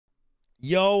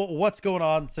Yo, what's going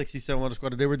on? 67 Letter Squad.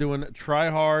 Today we're doing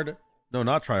try hard. No,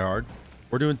 not try hard.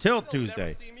 We're doing Tilt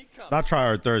Tuesday, not try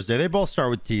hard Thursday. They both start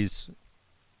with T's.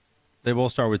 They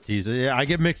both start with T's. Yeah, I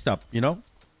get mixed up, you know? All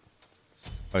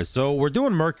right, so we're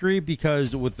doing Mercury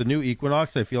because with the new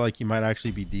Equinox, I feel like he might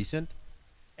actually be decent.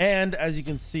 And as you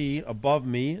can see above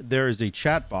me, there is a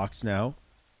chat box now.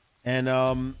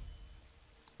 And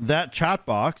that chat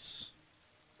box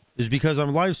is because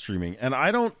I'm live streaming. And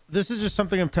I don't, this is just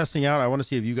something I'm testing out. I want to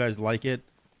see if you guys like it.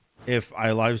 If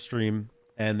I live stream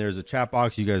and there's a chat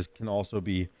box, you guys can also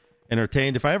be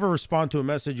entertained. If I ever respond to a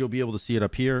message, you'll be able to see it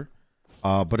up here.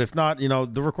 But if not, you know,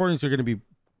 the recordings are going to be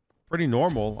pretty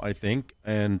normal, I think.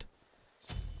 And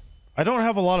I don't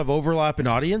have a lot of overlap in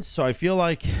audience, so I feel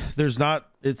like it's not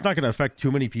going to affect too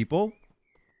many people.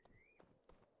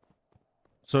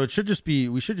 So it should just be,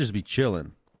 we should just be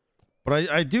chilling.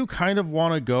 But I do kind of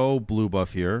want to go blue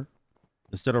buff here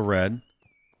instead of red.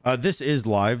 This is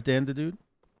live, SamDaDude,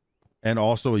 and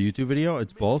also a YouTube video.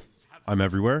 It's both. I'm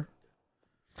everywhere.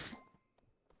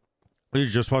 Did you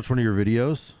just watch one of your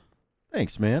videos?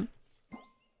 Thanks, man.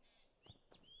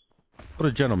 What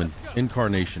a gentleman.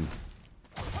 Incarnation.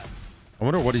 I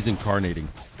wonder what he's incarnating.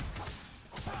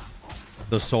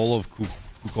 The soul of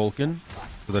Kukulkan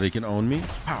so that he can own me.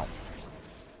 Wow.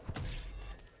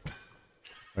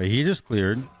 All right, he just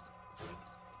cleared.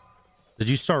 Did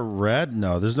you start red?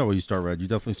 No, there's no way you start red. You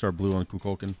definitely start blue on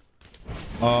Kukulkan.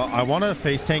 I want to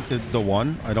face tank the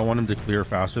one. I don't want him to clear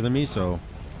faster than me, so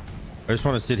I just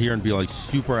want to sit here and be like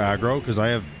super aggro because I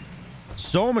have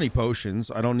so many potions.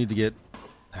 I don't need to get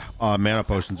mana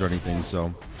potions or anything,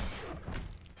 so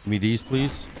give me these,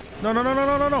 please. No.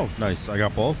 Nice, I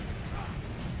got both.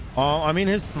 I mean,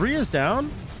 his 3 is down,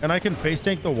 and I can face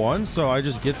tank the 1, so I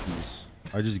just get these.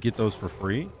 I just get those for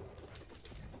free.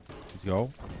 Let's go.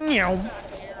 Meow.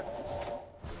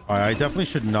 I definitely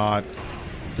should not.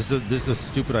 This is a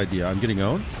stupid idea. I'm getting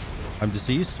owned. I'm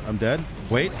deceased. I'm dead.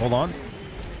 Wait, hold on.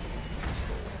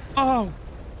 Oh,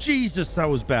 Jesus, that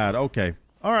was bad. Okay.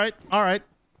 All right.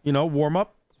 You know, warm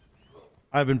up.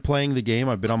 I've been playing the game.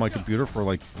 I've been on my computer for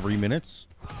like 3 minutes.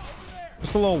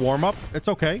 Just a little warm up. It's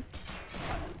okay.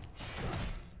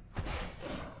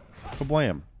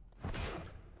 Kablam.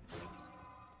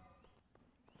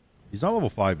 He's not level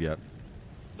 5 yet.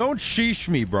 Don't sheesh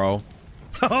me, bro.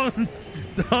 Don't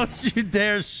you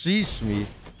dare sheesh me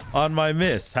on my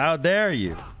miss. How dare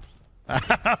you?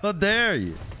 How dare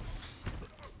you?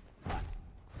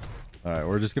 All right,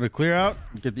 we're just going to clear out,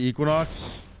 get the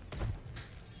Equinox.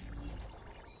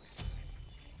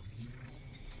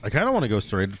 I kind of want to go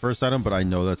straight at first item, but I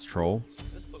know that's troll.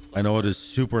 I know it is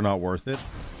super not worth it.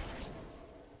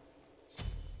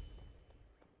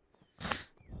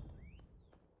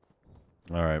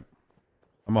 All right.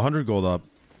 I'm 100 gold up.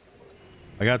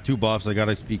 I got 2 buffs. I got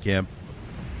XP camp.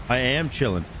 I am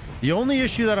chilling. The only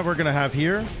issue that we're going to have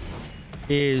here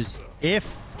is if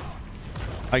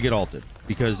I get ulted.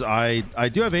 Because I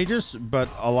do have Aegis, but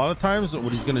a lot of times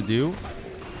what he's going to do...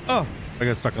 Oh, I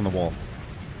got stuck on the wall.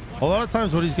 A lot of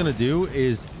times what he's going to do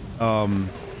is...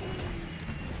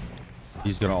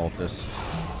 he's going to ult this.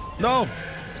 No!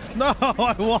 No!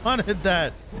 I wanted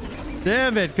that!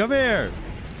 Damn it! Come here!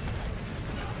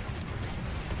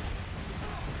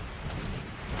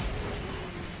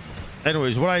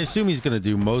 Anyways, what I assume he's going to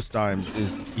do most times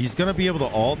is he's going to be able to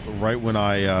ult right when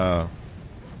I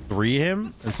 3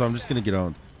 him. And so I'm just going to get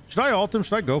owned. Should I ult him?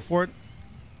 Should I go for it?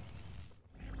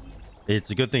 It's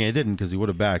a good thing I didn't because he would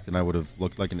have backed and I would have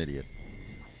looked like an idiot.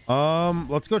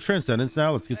 Let's go Transcendence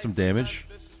now. Let's get some damage.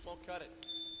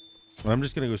 I'm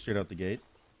just going to go straight out the gate.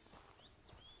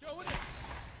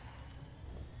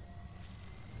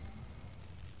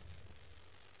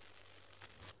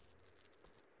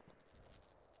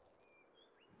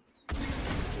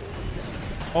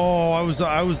 Oh, I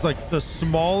was like the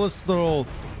smallest little,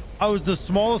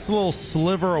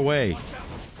 sliver away.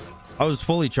 I was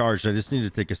fully charged. I just need to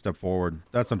take a step forward.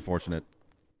 That's unfortunate.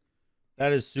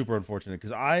 That is super unfortunate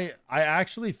because I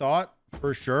actually thought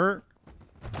for sure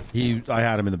I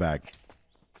had him in the bag.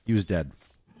 He was dead.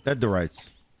 Dead to rights.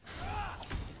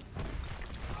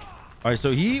 All right,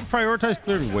 so he prioritized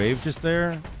clearing wave just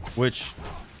there, which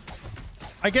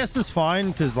I guess is fine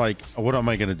because, like, what am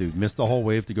I going to do? Miss the whole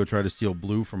wave to go try to steal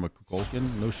blue from a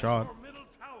Kukulkan? No shot.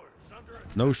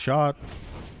 No shot.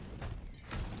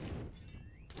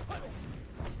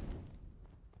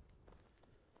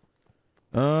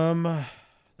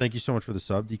 Thank you so much for the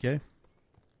sub, DK.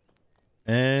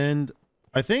 And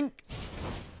I think...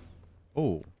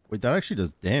 Oh, wait, that actually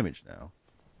does damage now.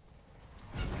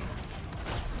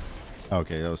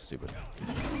 Okay, that was stupid.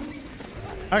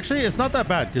 Actually, it's not that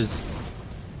bad because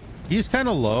he's kind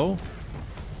of low.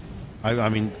 I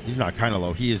mean, he's not kind of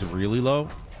low. He is really low.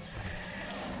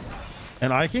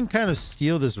 And I can kind of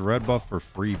steal this red buff for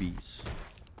freebies.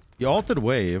 The alted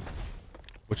wave,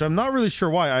 which I'm not really sure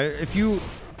why. If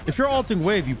you're alting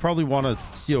wave, you probably want to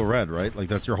steal red, right? Like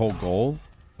that's your whole goal.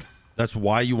 That's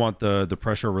why you want the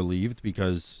pressure relieved,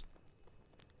 because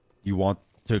you want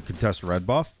to contest red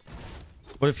buff.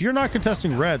 But if you're not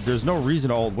contesting red, there's no reason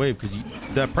to alt wave, because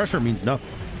that pressure means nothing.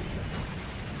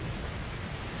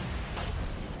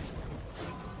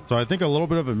 So I think a little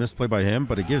bit of a misplay by him,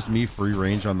 but it gives me free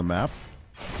range on the map,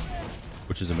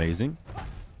 which is amazing.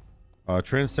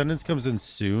 Transcendence comes in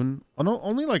soon. Oh, no,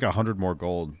 only like 100 more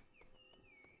gold.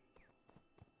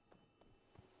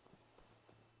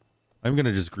 I'm going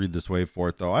to just greed this wave for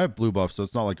it, though. I have blue buff, so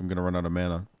it's not like I'm going to run out of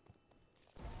mana.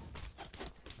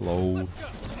 Low.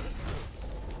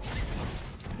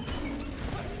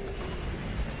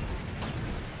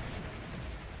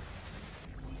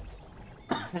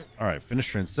 All right, finish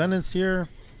Transcendence here.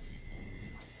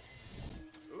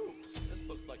 Ooh, this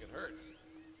looks like it hurts.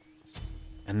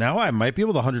 And now I might be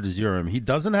able to 100 to 0 him. He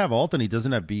doesn't have ult and he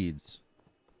doesn't have beads.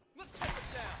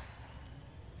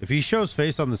 If he shows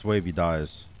face on this wave, he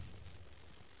dies.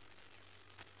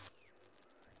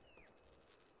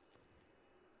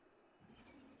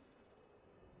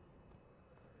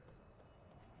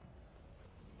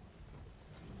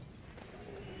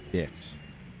 Dicks.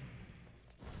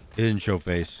 He didn't show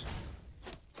face.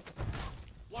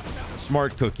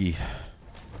 Smart cookie.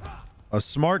 A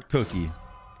smart cookie.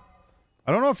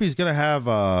 I don't know if he's gonna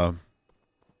have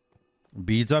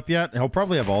beads up yet. He'll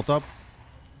probably have ult up.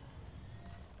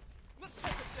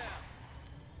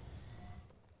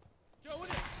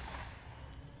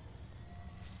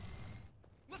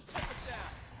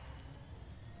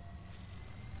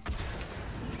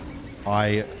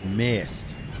 I missed.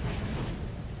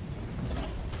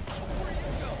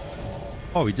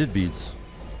 Oh, he did beads.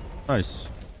 Nice.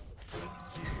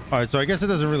 All right, so I guess it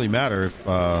doesn't really matter if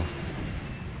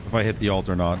I hit the ult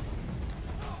or not.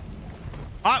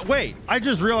 Wait, I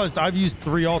just realized I've used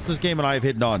 3 ults this game and I've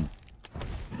hit none.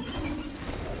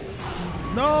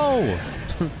 No!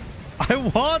 I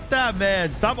want that,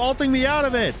 man. Stop ulting me out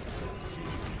of it.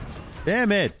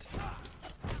 Damn it.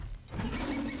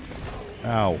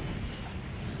 Ow.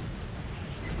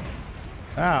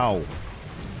 Ow.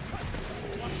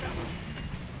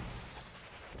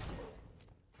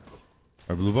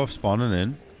 Our blue buff spawning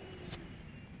in.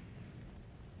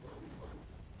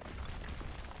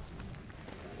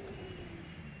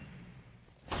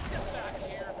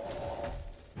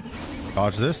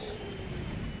 Dodge this.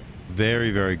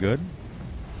 Very, very good.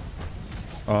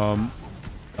 I'm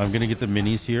gonna get the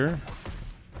minis here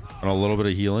and a little bit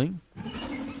of healing.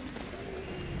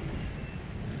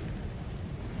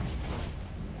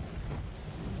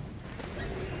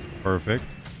 Perfect.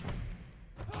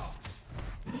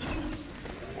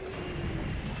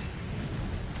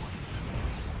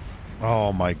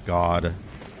 Oh my god.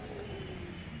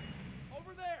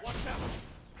 Over there. Watch out.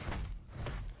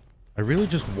 I really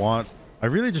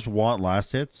just want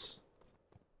last hits.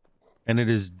 And it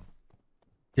is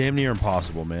damn near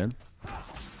impossible, man.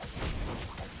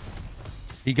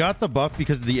 He got the buff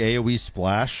because of the AoE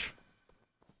splash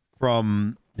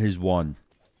from his one.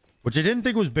 Which I didn't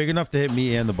think was big enough to hit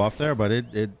me and the buff there, but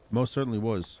it most certainly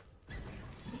was.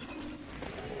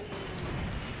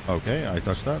 Okay, I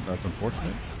touched that. That's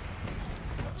unfortunate.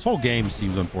 This whole game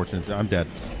seems unfortunate. I'm dead.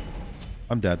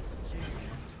 I'm dead.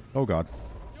 Oh god.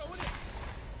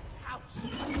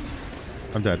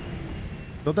 I'm dead.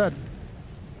 Still dead.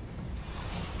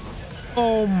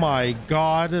 Oh my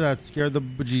god, that scared the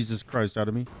bejesus Christ out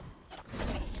of me.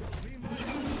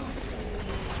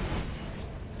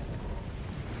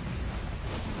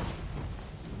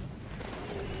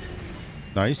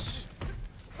 Nice.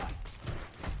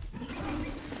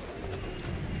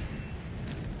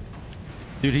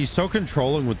 Dude, he's so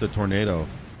controlling with the tornado.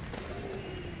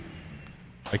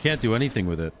 I can't do anything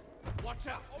with it. Watch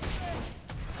out.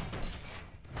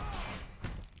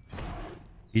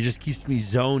 He just keeps me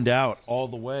zoned out all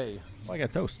the way. Oh, I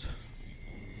got toast.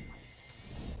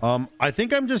 I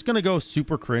think I'm just gonna go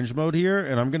super cringe mode here,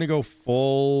 and I'm gonna go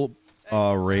full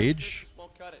rage.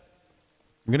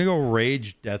 I'm gonna go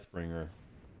rage Deathbringer.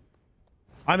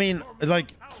 I mean,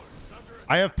 like,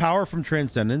 I have power from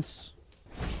Transcendence.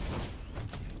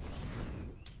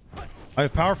 I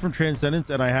have power from Transcendence,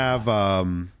 and I have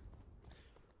a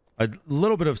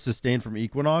little bit of sustain from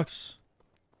Equinox.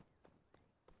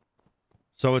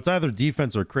 So it's either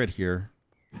defense or crit here.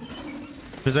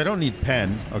 Because I don't need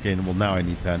pen. Okay, well, now I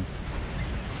need pen.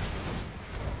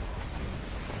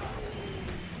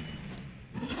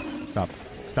 Stop.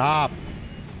 Stop.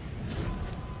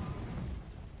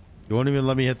 You won't even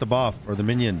let me hit the buff or the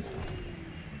minion.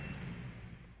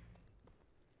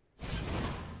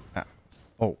 Ah.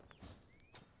 Oh.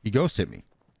 He ghost hit me.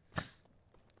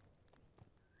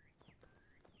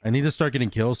 I need to start getting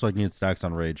kills so I can get stacks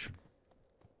on rage.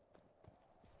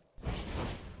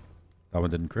 That one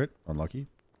didn't crit. Unlucky.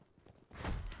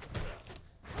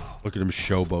 Look at him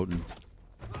showboating.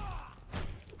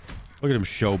 Look at him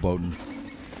showboating.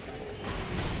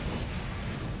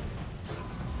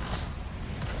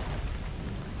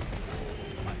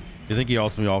 You think he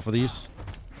ults me off of these?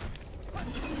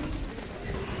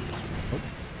 Oh,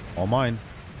 all mine.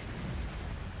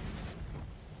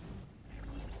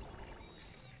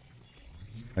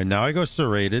 And now I go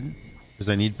serrated because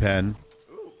I need pen.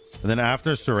 And then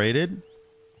after serrated,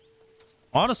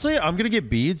 honestly, I'm going to get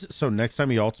beads. So next time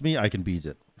he ults me, I can beads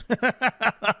it. I'm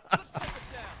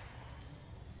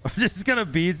just going to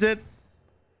beads it.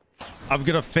 I'm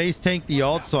going to face tank the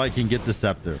ult so I can get the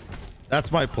scepter.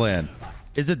 That's my plan.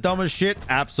 Is it dumb as shit?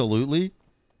 Absolutely.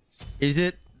 Is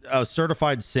it a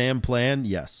certified Sam plan?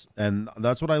 Yes. And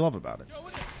that's what I love about it.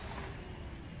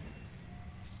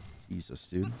 Jesus,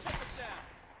 dude.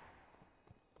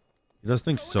 He does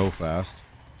things so fast.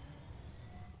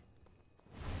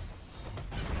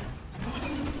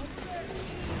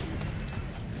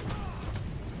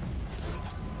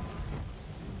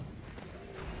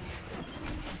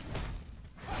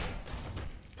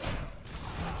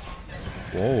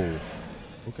 Whoa.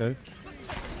 Okay.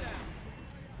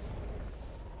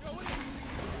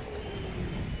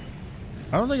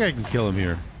 I don't think I can kill him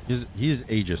here. He's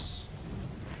Aegis.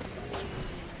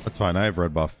 That's fine. I have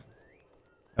red buff.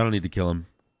 I don't need to kill him.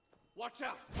 Watch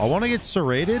out. I want to get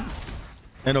serrated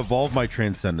and evolve my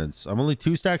transcendence. I'm only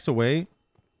 2 stacks away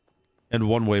and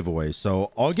 1 wave away.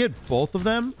 So I'll get both of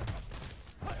them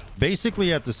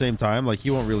basically at the same time. Like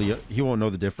he won't know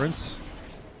the difference.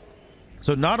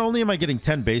 So not only am I getting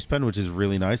 10 base pen, which is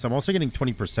really nice, I'm also getting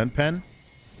 20% pen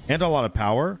and a lot of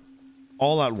power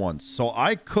all at once. So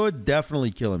I could definitely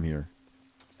kill him here.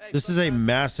 This is a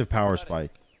massive power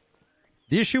spike.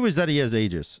 The issue is that he has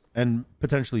Aegis and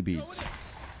potentially beads.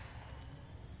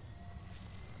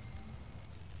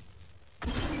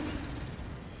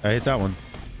 I hit that one.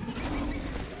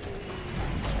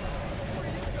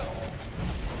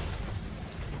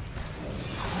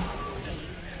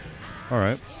 All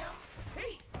right.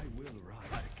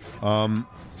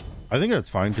 I think that's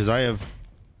fine because I have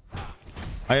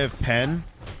pen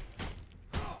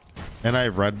and I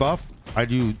have red buff. I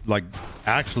do like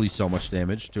actually so much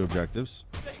damage to objectives.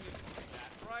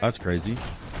 That's crazy.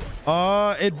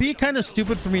 It'd be kind of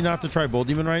stupid for me not to try Bull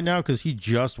Demon right now because he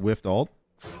just whiffed ult.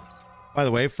 By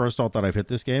the way, first ult that I've hit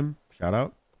this game. Shout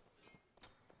out.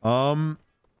 Over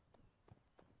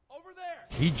there.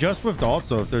 He just whiffed ult,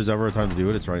 so if there's ever a time to do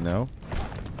it, it's right now.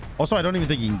 Also, I don't even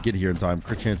think he can get here in time.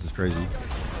 Crit chance is crazy.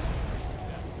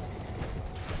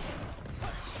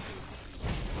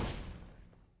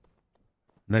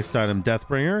 Next item,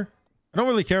 Deathbringer. I don't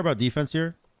really care about defense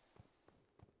here.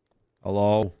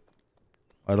 Hello.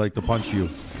 I'd like to punch you.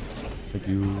 Thank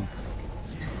you.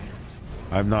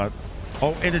 I'm not...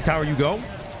 Oh, into tower you go.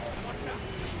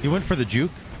 He went for the juke.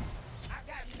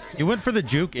 He went for the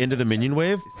juke into the minion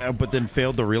wave, but then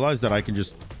failed to realize that I can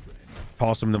just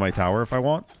toss him to my tower if I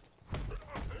want.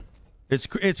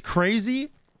 It's crazy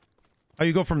how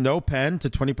you go from no pen to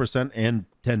 20% and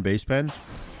 10 base pen,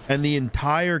 and the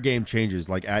entire game changes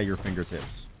like at your fingertips.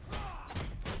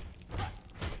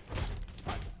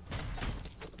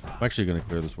 I'm actually going to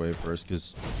clear this wave first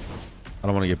because I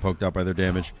don't want to get poked out by their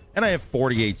damage. And I have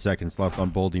 48 seconds left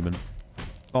on Bull Demon.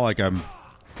 It's not like I'm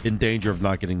in danger of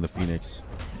not getting the Phoenix.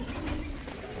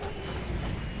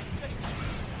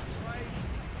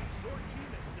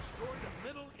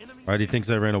 All right, he thinks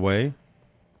I ran away.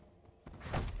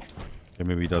 Okay,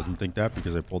 maybe he doesn't think that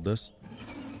because I pulled this.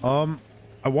 I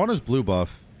want his blue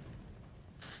buff.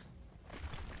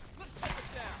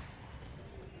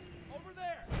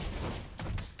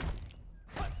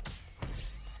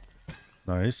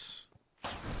 Nice.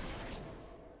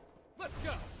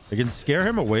 I can scare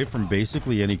him away from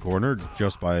basically any corner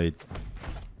just by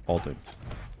ulting.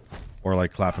 Or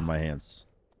like clapping my hands.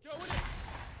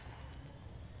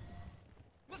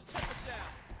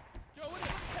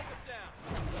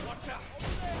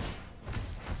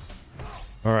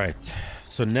 All right.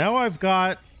 So now I have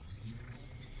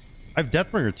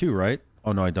Deathbringer too, right?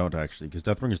 Oh, no, I don't actually, because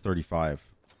Deathbringer is 35.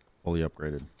 Fully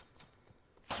upgraded.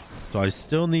 So I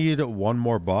still need one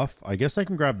more buff. I guess I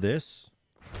can grab this.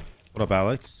 What up,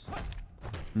 Alex?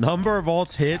 Number of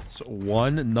ults hits,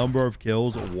 1. Number of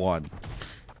kills, 1.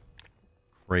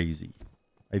 Crazy.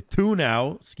 I have 2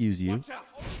 now. Excuse you.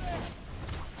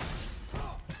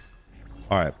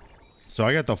 All right. So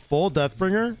I got the full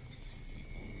Deathbringer.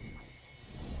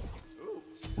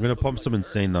 We're going to pump some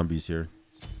insane numbies here.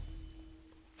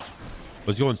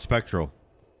 Let's go in Spectral.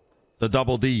 The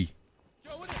double D.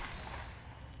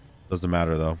 Doesn't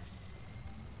matter, though.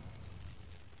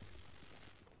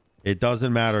 It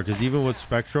doesn't matter, because even with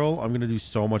Spectral, I'm going to do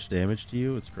so much damage to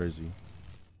you. It's crazy.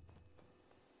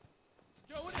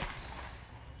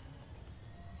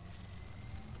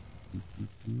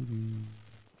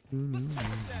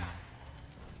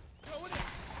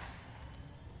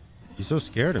 He's so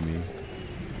scared of me.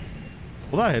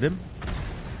 Will that hit him?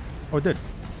 Oh, it did.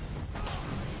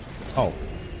 Oh.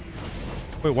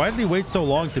 Wait, why did he wait so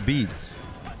long to beads?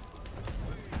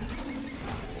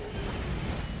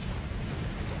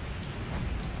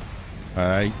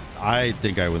 I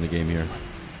think I win the game here.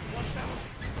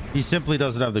 He simply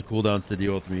doesn't have the cooldowns to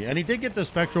deal with me. And he did get the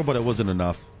Spectral, but it wasn't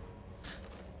enough.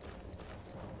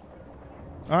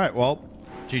 All right, well,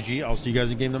 GG. I'll see you guys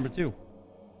in game number 2.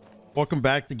 Welcome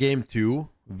back to game 2,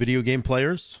 video game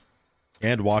players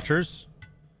and watchers.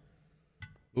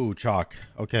 Ooh, Chalk.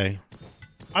 Okay.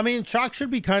 I mean, Chalk should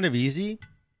be kind of easy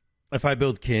if I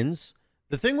build Kins.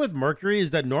 The thing with Mercury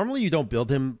is that normally you don't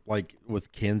build him like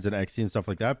with Kins and XC and stuff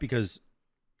like that because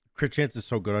crit chance is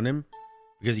so good on him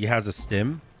because he has a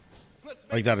stim.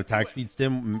 Like that attack speed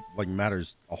stim like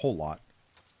matters a whole lot.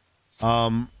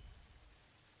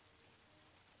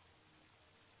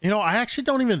 You know, I actually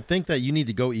don't even think that you need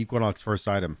to go Equinox first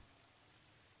item.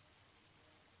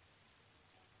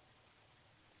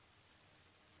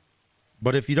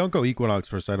 But if you don't go Equinox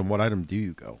first item, what item do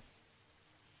you go?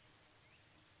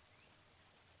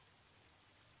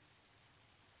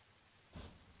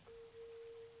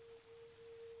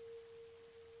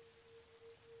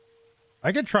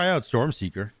 I could try out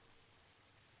Stormseeker.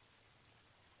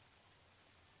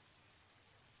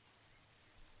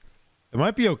 It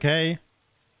might be okay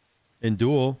in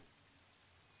Duel.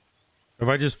 If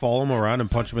I just follow him around and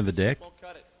punch him in the dick.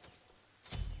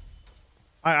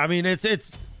 I mean, it's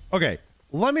okay.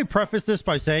 Let me preface this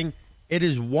by saying it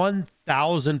is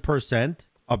 1000%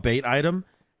 a bait item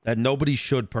that nobody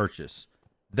should purchase.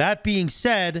 That being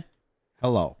said,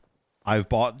 hello. I've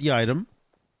bought the item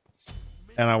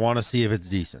and I want to see if it's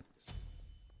decent.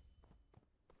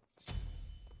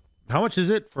 How much is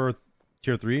it for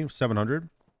tier 3? 700?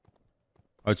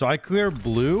 All right, so I clear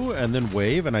blue and then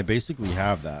wave, and I basically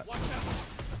have that.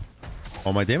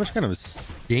 Oh, my damage kind of is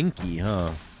stinky, huh?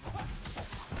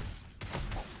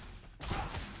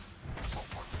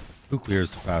 Who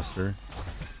clears faster?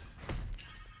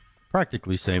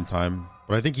 Practically same time,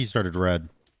 but I think he started red.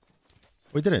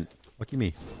 Oh, he didn't. Lucky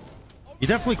me. He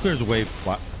definitely clears wave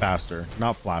faster,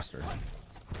 not flaster.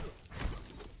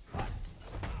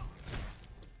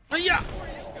 Yeah.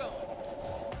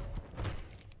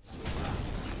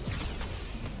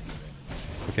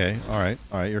 Okay, all right,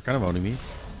 you're kind of owning me.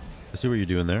 I see what you're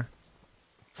doing there.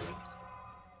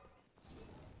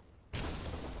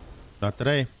 Not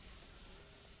today.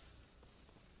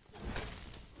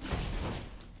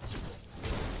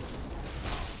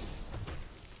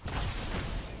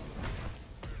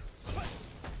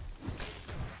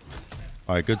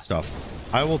 All right, good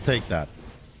stuff. I will take that.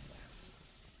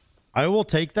 I will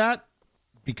take that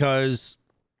because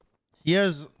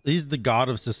he's the god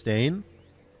of sustain.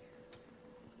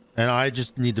 And I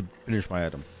just need to finish my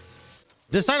item.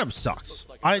 This item sucks.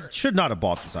 I should not have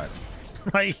bought this item.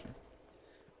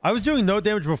 I was doing no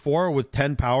damage before with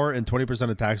 10 power and 20%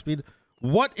 attack speed.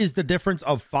 What is the difference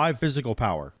of 5 physical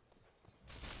power?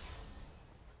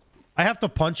 I have to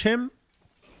punch him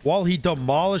while he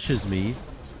demolishes me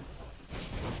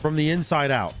from the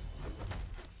inside out.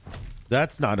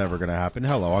 That's not ever going to happen.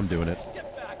 Hello, I'm doing it.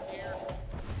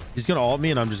 He's going to ult me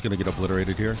and I'm just going to get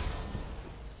obliterated here.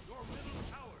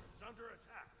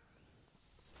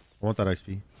 I want that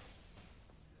XP.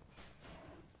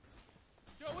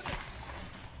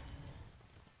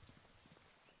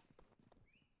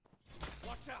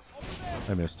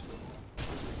 I missed.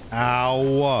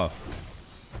 Ow.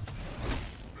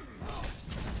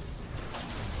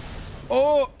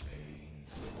 Oh.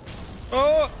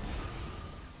 Oh.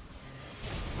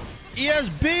 He has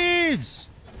beads.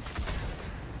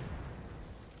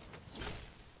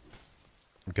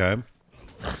 Okay.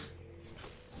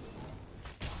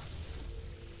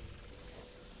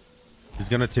 He's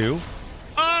gonna 2.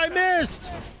 I missed.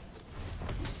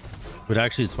 But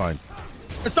actually, it's fine.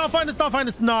 It's not fine. It's not fine.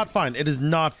 It's not fine. It is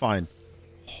not fine.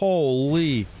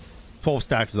 Holy. 12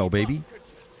 stacks, though, baby.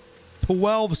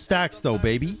 12 stacks, though,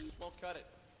 baby.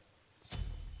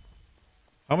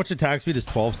 How much attack speed is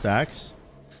 12 stacks?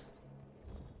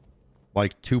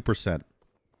 Like 2%.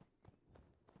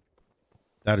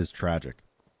 That is tragic.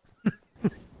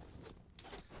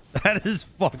 That is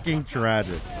fucking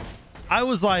tragic. I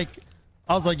was like,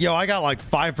 yo, I got like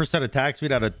 5% attack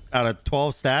speed out of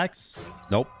 12 stacks.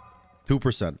 Nope.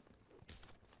 2%.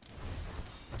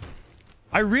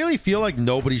 I really feel like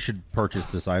nobody should purchase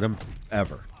this item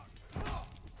ever.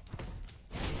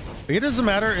 It doesn't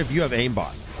matter if you have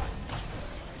aimbot.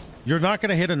 You're not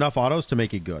going to hit enough autos to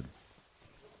make it good.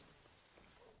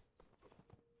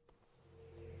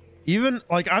 Even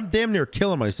like I'm damn near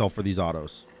killing myself for these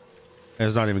autos. And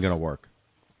it's not even going to work.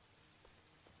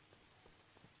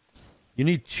 You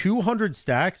need 200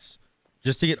 stacks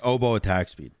just to get oboe attack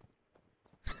speed.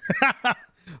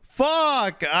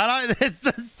 Fuck! It's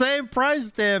the same price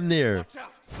damn near.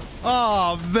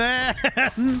 Oh, man.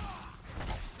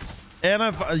 And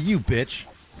you bitch.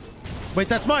 Wait,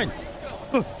 that's mine.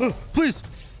 Please.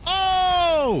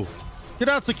 Oh! Get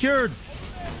out secured.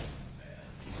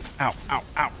 Ow, ow,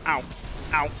 ow, ow,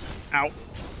 ow, ow,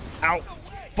 ow.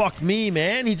 Fuck me,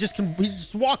 man. He just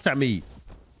walks at me.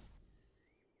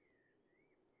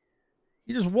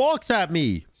 He just walks at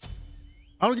me.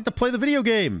 I don't get to play the video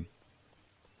game.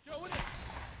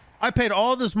 I paid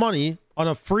all this money on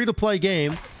a free-to-play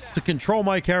game to control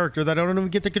my character that I don't even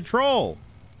get to control.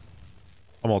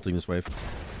 I'm ulting this wave.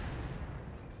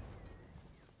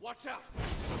 Watch out.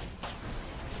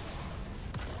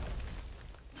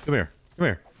 Come here. Come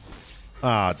here.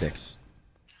 Ah, dicks.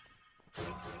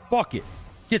 Fuck it.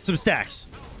 Get some stacks.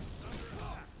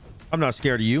 I'm not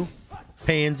scared of you.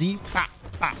 Pansy. Pop,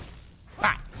 pop,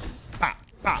 pop, pop,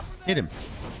 pop. Hit him.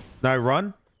 Now I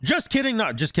run. Just kidding.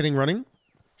 Not just kidding. Running.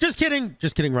 Just kidding.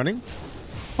 Just kidding. Running.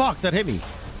 Fuck, that hit me.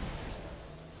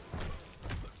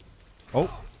 Oh,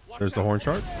 there's the horn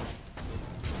shard.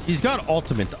 He's got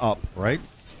ultimate up, right?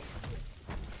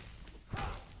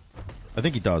 I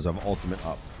think he does have ultimate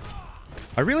up.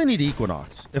 I really need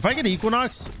Equinox. If I get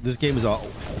Equinox, this game is a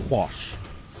wash.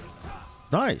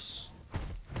 Nice.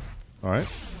 All right.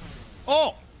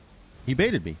 Oh, he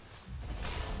baited me.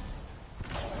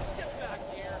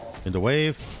 Into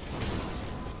wave.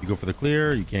 You go for the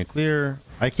clear. You can't clear.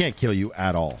 I can't kill you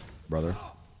at all, brother.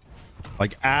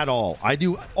 Like, at all. I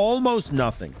do almost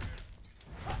nothing.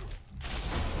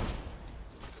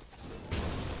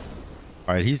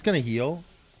 All right, he's going to heal.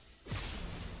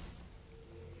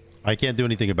 I can't do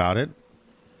anything about it.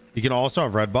 You can also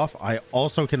have red buff. I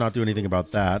also cannot do anything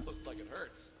about that. Looks like it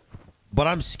hurts. But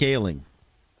I'm scaling.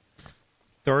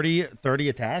 30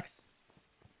 attacks?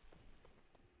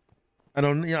 I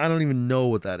don't even know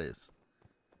what that is.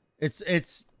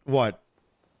 It's what?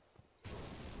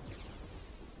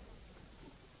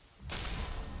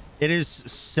 It is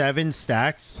 7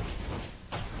 stacks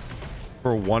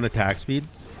for 1 attack speed.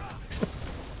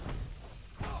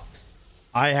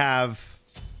 I have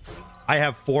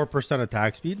 4%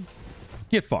 attack speed.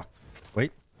 Get fucked.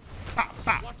 Wait. Pop,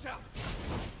 pop. Watch out.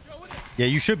 Yeah,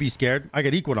 you should be scared. I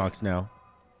got Equinox now.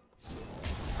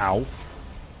 Ow.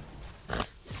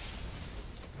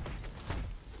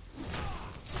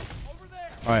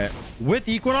 All right. With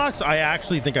Equinox, I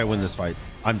actually think I win this fight.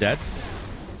 I'm dead.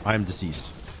 I'm deceased.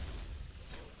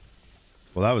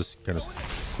 Well, that was kind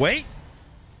of... Wait.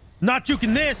 Not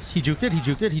juking this. He juked it. He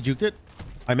juked it. He juked it.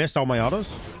 I missed all my autos.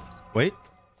 Wait.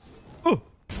 Oh.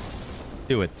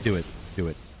 Do it. Do it. Do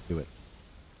it. Do it.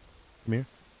 Come here.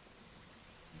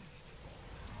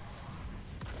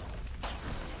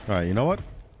 All right. You know what?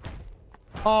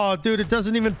 Oh, dude, it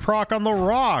doesn't even proc on the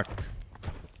rock.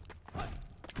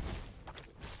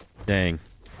 Dang.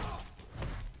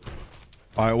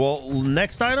 All right. Well,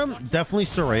 next item, definitely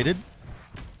serrated.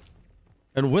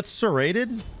 And with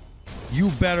serrated, you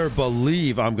better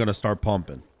believe I'm going to start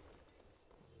pumping.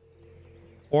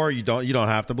 Or you don't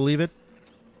have to believe it.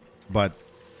 But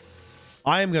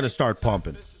I am going to start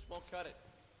pumping. This just won't cut it.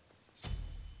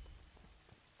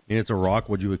 And it's a rock.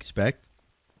 What'd you expect?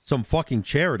 Some fucking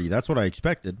charity. That's what I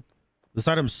expected. This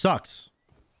item sucks.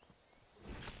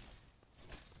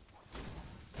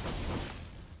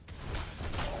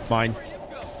 Mine.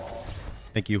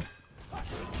 Thank you.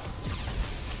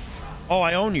 Oh,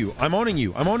 I own you. I'm owning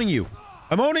you. I'm owning you.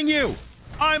 I'm owning you.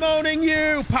 I'm owning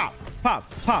you. Pop, pop,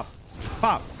 pop,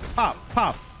 pop, pop,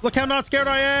 pop. Look how not scared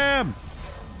I am.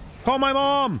 Call my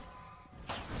mom.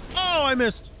 Oh, I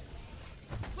missed.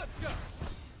 Let's go.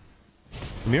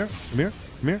 Come here. Come here.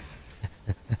 Come here.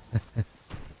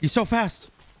 He's so fast.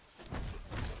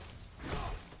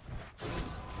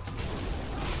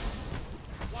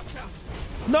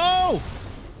 No.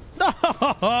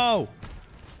 No.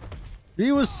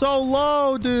 He was so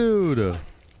low, dude.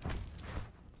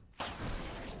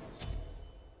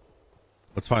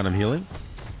 That's fine. I'm healing.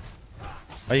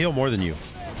 I heal more than you.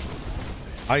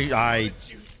 I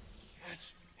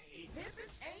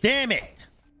damn it.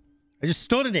 I just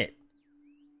stood in it.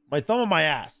 My thumb on my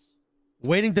ass.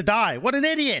 Waiting to die. What an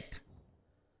idiot.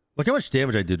 Look how much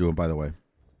damage I did to him, by the way.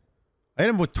 I hit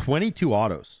him with 22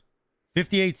 autos.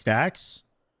 58 stacks.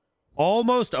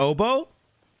 Almost oboe.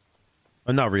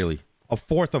 Not really. A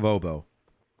fourth of oboe.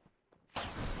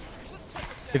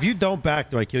 If you don't back,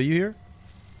 do I kill you here?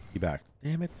 You back.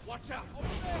 Damn it.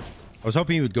 I was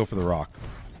hoping he would go for the rock.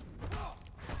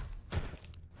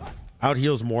 Out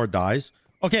heals more, dies.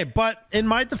 Okay, but in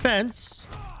my defense,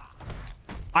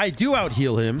 I do out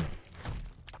heal him.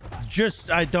 Just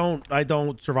I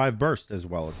don't survive burst as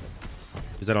well as him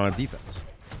because I don't have defense.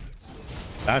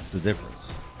 That's the difference.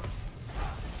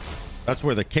 That's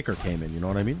where the kicker came in. You know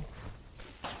what I mean?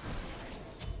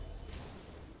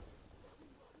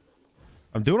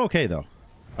 I'm doing okay though.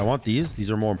 I want these. These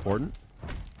are more important.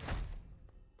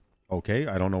 Okay,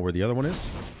 I don't know where the other one is.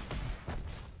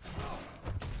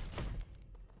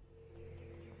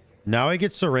 Now I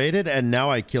get serrated and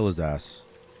now I kill his ass.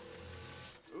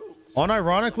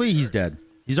 Unironically, he's dead.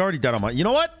 He's already dead on my... You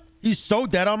know what? He's so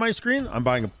dead on my screen, I'm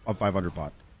buying a 500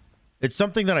 pot. It's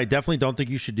something that I definitely don't think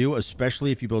you should do,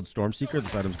 especially if you build Stormseeker.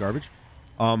 This item's garbage.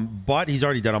 But he's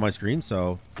already dead on my screen,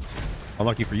 so...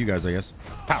 Unlucky for you guys, I guess.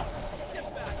 Pow!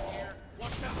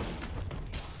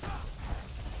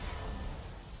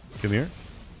 Come here.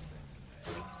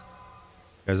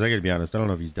 Guys, I gotta be honest. I don't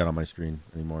know if he's dead on my screen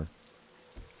anymore.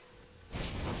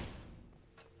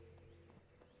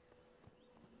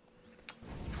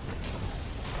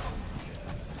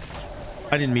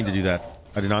 I didn't mean to do that.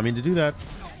 I did not mean to do that.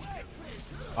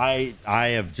 I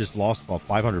have just lost a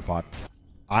 500 pot.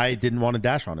 I didn't want to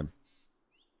dash on him.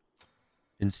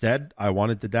 Instead, I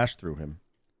wanted to dash through him.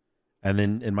 And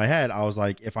then in my head, I was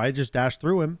like, if I just dash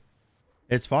through him,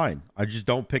 it's fine. I just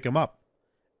don't pick him up.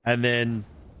 And then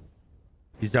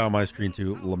he's down on my screen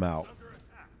to Lamau.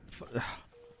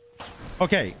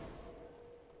 Okay.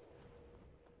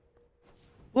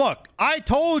 Look, I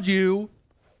told you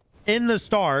in the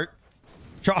start,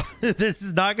 this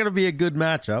is not going to be a good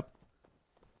matchup.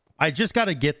 I just got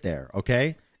to get there,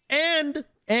 okay? And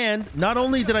not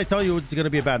only did I tell you it's going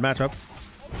to be a bad matchup,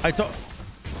 I told...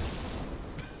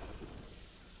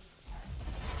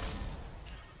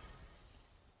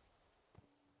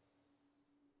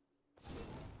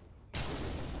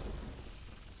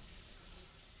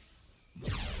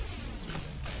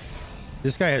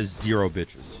 This guy has 0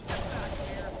 bitches.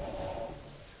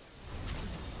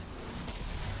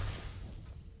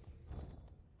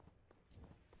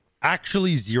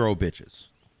 Actually 0 bitches.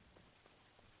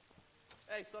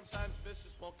 Hey, sometimes fish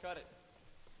just won't cut it.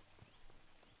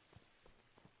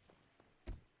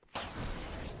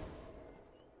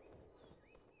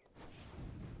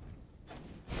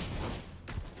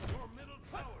 Your middle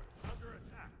tower is under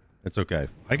attack. It's okay.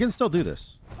 I can still do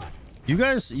this. You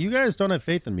guys don't have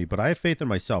faith in me, but I have faith in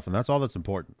myself, and that's all that's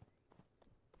important.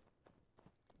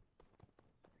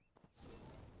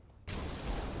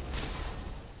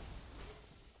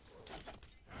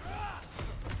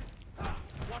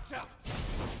 Watch out.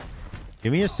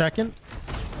 Give me a second.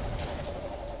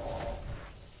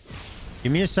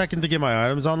 Give me a second to get my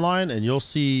items online, and you'll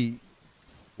see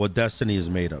what Destiny is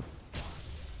made of.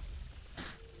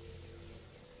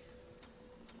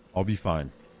 I'll be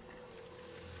fine.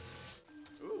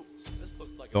 Ooh, this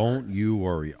looks like Don't you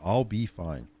worry. I'll be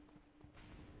fine.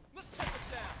 Let's take it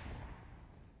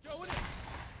down. Go in it.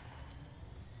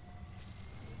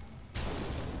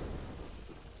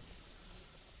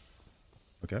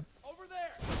 Okay. Over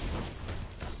there.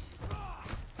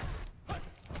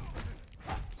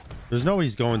 There's no way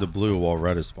he's going to blue while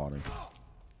red is spawning.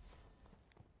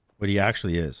 But he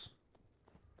actually is.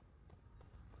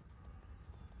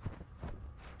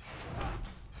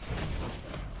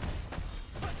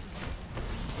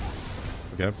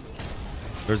 Okay.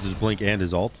 There's his blink and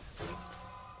his ult.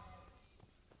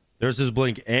 There's his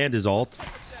blink and his ult.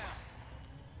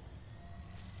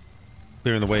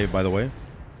 Clearing the wave, by the way.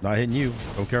 Not hitting you.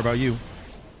 Don't care about you.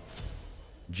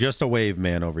 Just a wave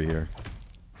man over here.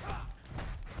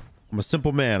 I'm a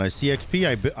simple man. I see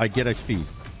XP, I get XP.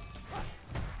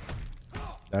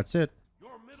 That's it.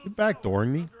 You're backdooring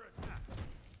me.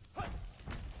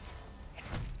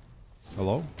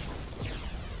 Hello?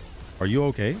 Are you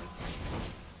okay?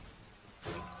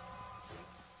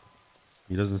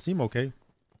 He doesn't seem okay.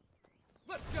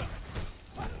 Let's go.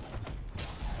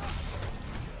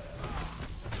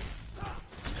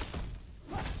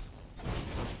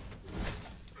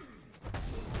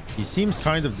 He seems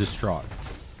kind of distraught.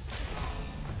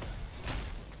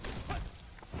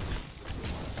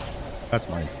 That's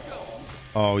mine.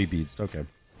 Oh, he beats. Okay.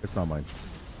 It's not mine.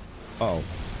 Uh-oh.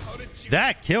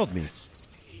 That killed me.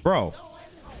 Bro.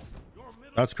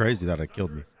 That's crazy that it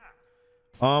killed me.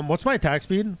 What's my attack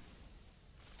speed?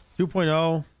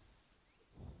 2.0.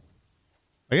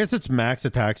 I guess it's max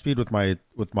attack speed with my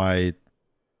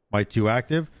 2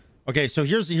 active. Okay, so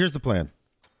here's the plan.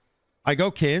 I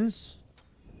go Kins,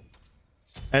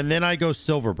 and then I go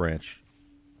Silver Branch.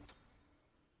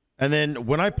 And then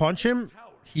when I punch him,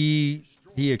 he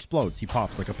explodes. He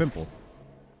pops like a pimple.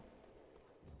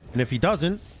 And if he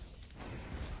doesn't,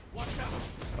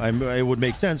 it would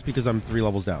make sense because I'm 3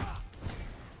 levels down.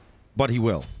 But he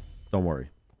will. Don't worry.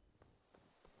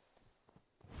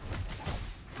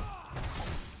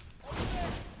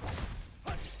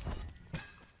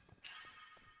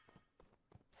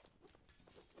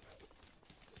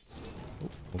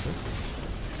 Okay.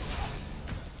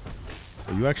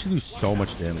 Oh, you actually do so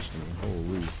much damage to me.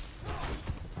 Holy.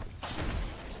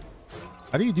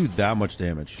 How do you do that much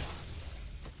damage?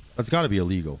 That's got to be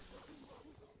illegal.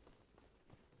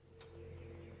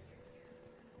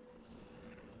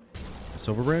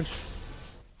 Silver Branch?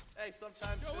 Hey,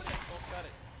 sometimes this won't cut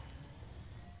it.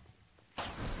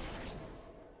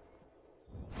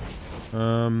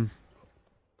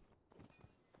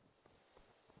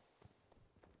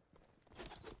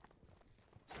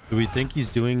 Do we think he's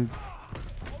doing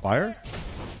fire?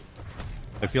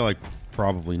 I feel like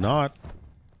probably not.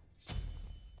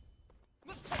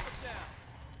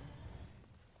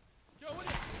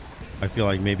 I feel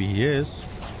like maybe he is.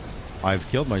 I've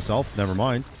killed myself. Never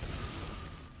mind.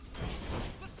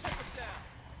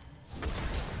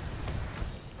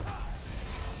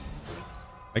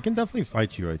 I can definitely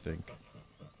fight you, I think.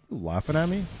 You laughing at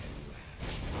me?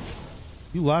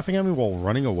 You laughing at me while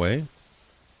running away?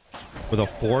 With a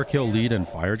 4-kill lead and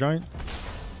Fire Giant?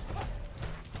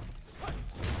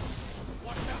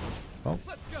 Well,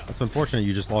 that's unfortunate.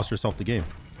 You just lost yourself the game.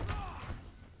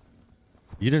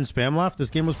 You didn't spam laugh? This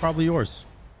game was probably yours.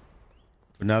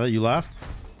 But now that you laughed,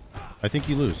 I think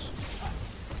you lose.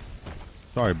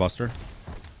 Sorry, Buster.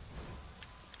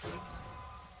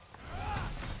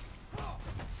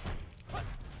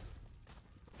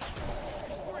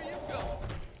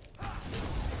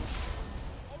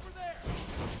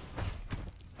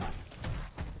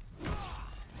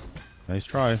 Nice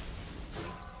try.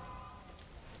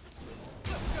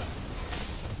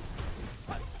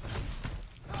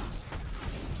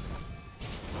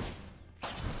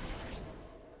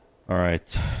 All right.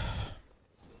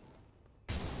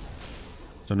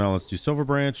 So now let's do Silver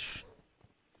Branch. It's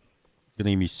gonna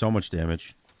give me so much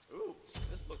damage. Ooh,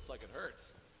 this looks like it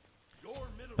hurts.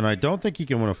 And I don't think he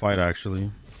can win a fight,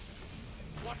 actually.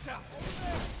 Watch out.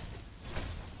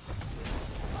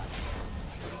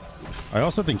 I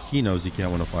also think he knows he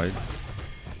can't win a fight.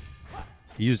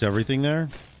 He used everything there.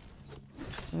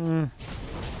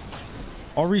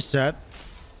 I'll reset.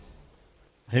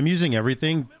 Him using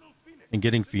everything and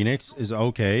getting Phoenix is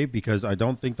okay because I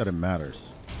don't think that it matters.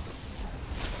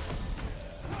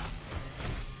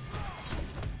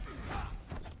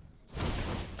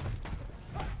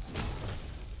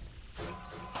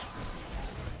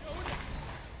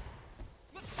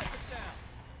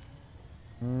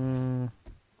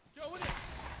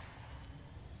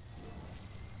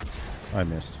 I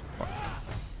missed. Fuck.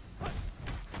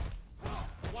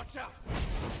 Watch out.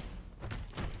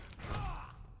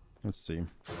 Let's see.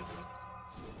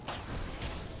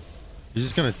 He's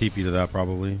just gonna TP to that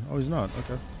probably. Oh, he's not.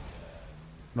 Okay.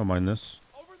 Don't mind this.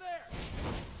 Over there.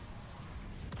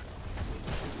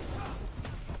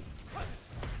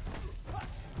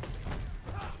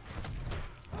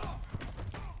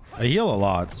 I heal a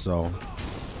lot, so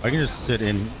I can just sit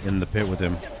in the pit with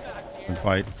him and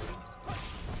fight.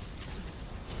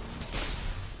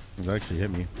 It actually hit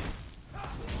me.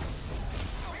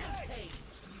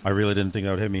 I really didn't think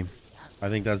that would hit me. I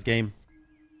think that's game.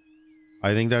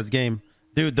 I think that's game.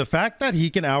 Dude, the fact that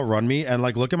he can outrun me and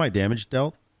like look at my damage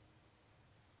dealt.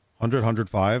 100,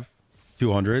 105,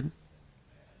 200,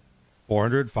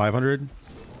 400, 500,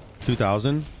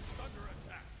 2000.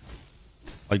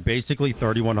 Like basically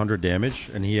 3100 damage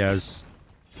and he has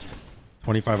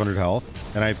 2500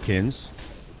 health and I have Kins.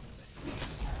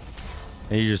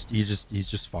 And he's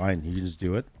just fine. He can just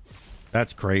do it.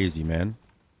 That's crazy, man.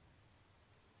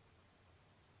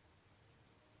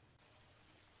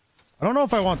 I don't know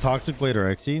if I want Toxic Blade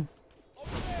or Xe.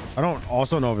 I don't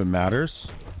also know if it matters.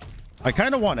 I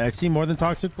kind of want Xe more than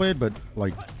Toxic Blade, but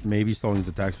like maybe slowing his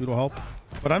attack speed will help.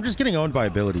 But I'm just getting owned by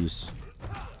abilities.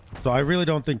 So I really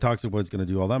don't think Toxic Blade's going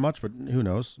to do all that much, but who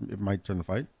knows? It might turn the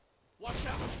fight.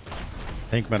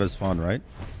 Tank meta's fun, right?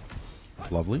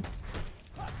 Lovely.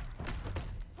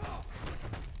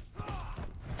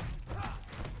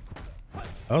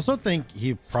 I also think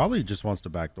he probably just wants to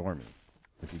backdoor me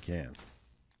if he can.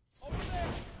 Over there.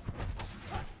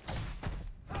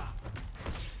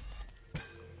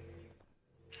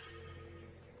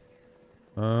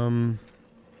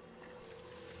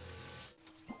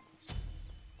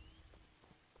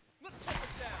 Let's take him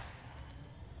down.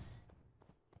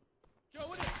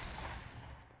 Go in it.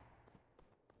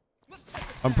 Let's take him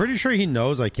I'm down. pretty sure he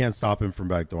knows I can't stop him from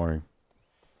backdooring.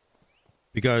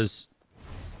 Because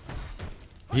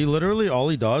he literally, all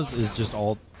he does is just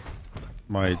ult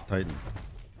my Titan.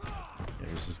 Yeah,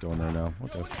 he's just going there now.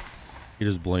 Okay. He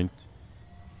just blinked.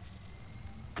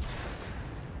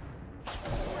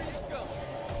 Where you go?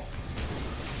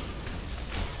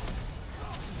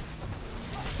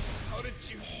 How did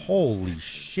you? Holy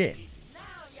shit.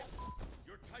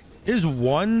 Your Titan.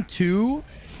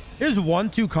 His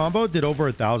 1-2 combo did over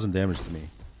 1,000 damage to me. And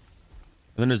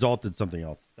then his ult did something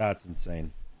else. That's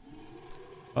insane.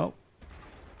 Oh.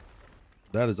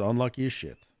 That is unlucky as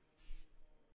shit.